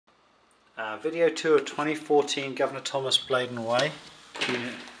Video tour of 2014 Gov Thomas Bladen Way,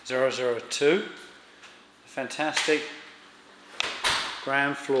 Unit 002. Fantastic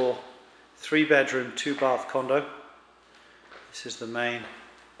ground floor, 3-bedroom, 2-bath condo. This is the main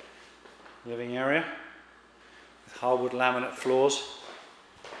living area with hardwood laminate floors,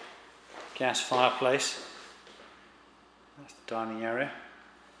 gas fireplace. That's the dining area.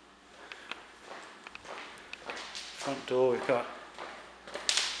 Front door, we've got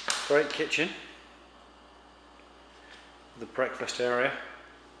great kitchen, the breakfast area,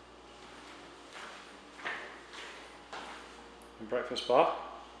 and breakfast bar.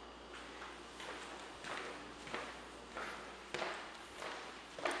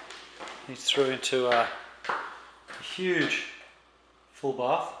 Leads through into a huge full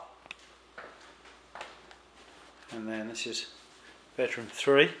bath, and then this is bedroom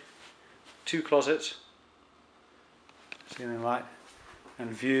 3, 2 closets, ceiling light, and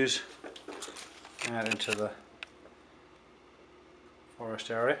views out into the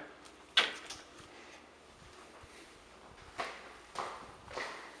forest area.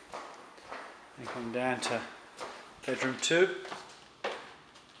 And come down to bedroom 2.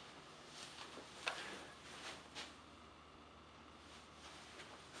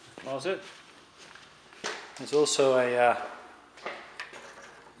 Closet. There's also a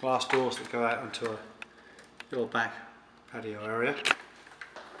glass doors that go out into a little back patio area.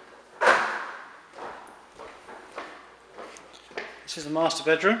 This is the master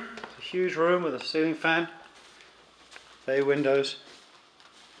bedroom. It's a huge room with a ceiling fan, bay windows,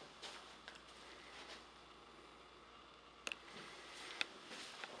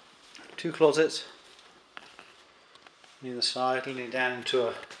 two closets on either side, leading down into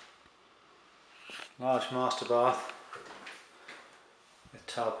a large master bath with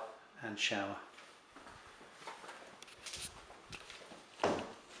tub and shower.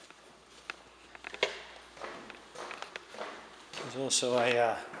 There's also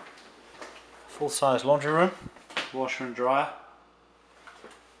a full-size laundry room, washer and dryer,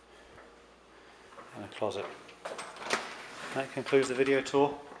 and a closet. That concludes the video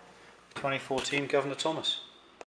tour 2014 Gov Thomas.